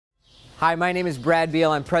Hi, my name is Brad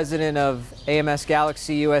Beal. I'm president of AMS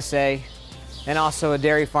Galaxy USA and also a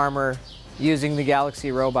dairy farmer using the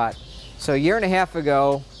Galaxy robot. So a year and a half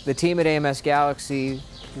ago, the team at AMS Galaxy,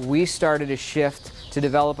 we started a shift to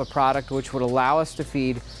develop a product which would allow us to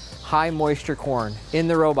feed high moisture corn in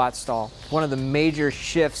the robot stall. One of the major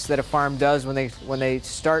shifts that a farm does when they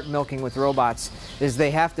start milking with robots is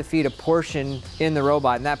they have to feed a portion in the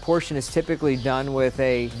robot, and that portion is typically done with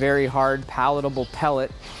a very hard, palatable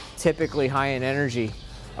pellet, typically high in energy.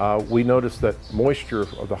 We noticed that moisture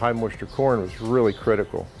of the high moisture corn was really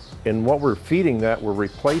critical. And what we're feeding that, we're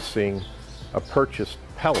replacing a purchased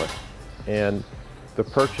pellet. And the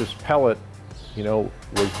purchased pellet,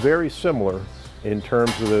 was very similar in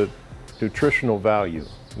terms of the nutritional value,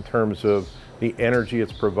 in terms of the energy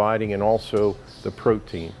it's providing and also the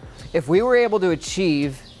protein. If we were able to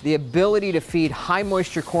achieve the ability to feed high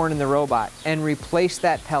moisture corn in the robot and replace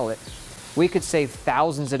that pellet, we could save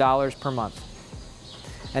thousands of dollars per month.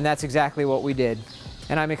 And that's exactly what we did.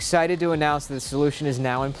 And I'm excited to announce that the solution is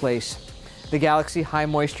now in place. The Galaxy High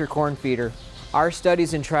Moisture Corn Feeder. Our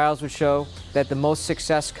studies and trials would show that the most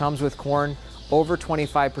success comes with corn over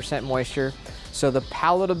 25% moisture. So the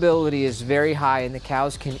palatability is very high and the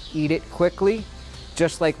cows can eat it quickly,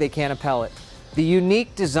 just like they can a pellet. The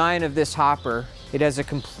unique design of this hopper, it has a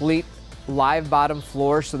complete live bottom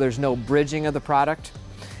floor, so there's no bridging of the product.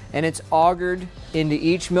 And it's augured into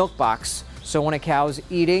each milk box. So when a cow's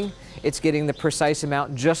eating, it's getting the precise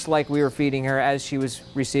amount just like we were feeding her as she was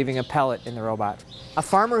receiving a pellet in the robot. A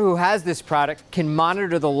farmer who has this product can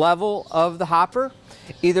monitor the level of the hopper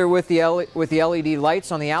either with the LED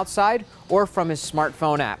lights on the outside or from his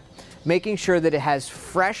smartphone app, making sure that it has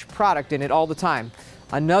fresh product in it all the time.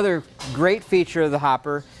 Another great feature of the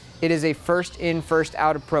hopper, it is a first in, first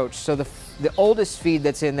out approach. So the oldest feed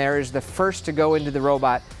that's in there is the first to go into the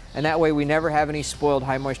robot, and that way we never have any spoiled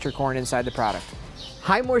high moisture corn inside the product.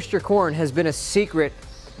 High moisture corn has been a secret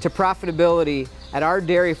to profitability at our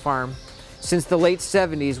dairy farm since the late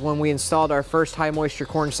 70s when we installed our first high moisture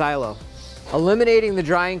corn silo. Eliminating the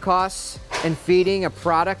drying costs and feeding a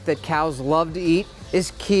product that cows love to eat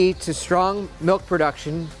is key to strong milk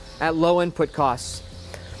production at low input costs.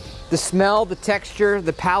 The smell, the texture,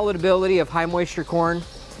 the palatability of high moisture corn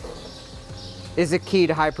is a key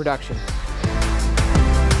to high production.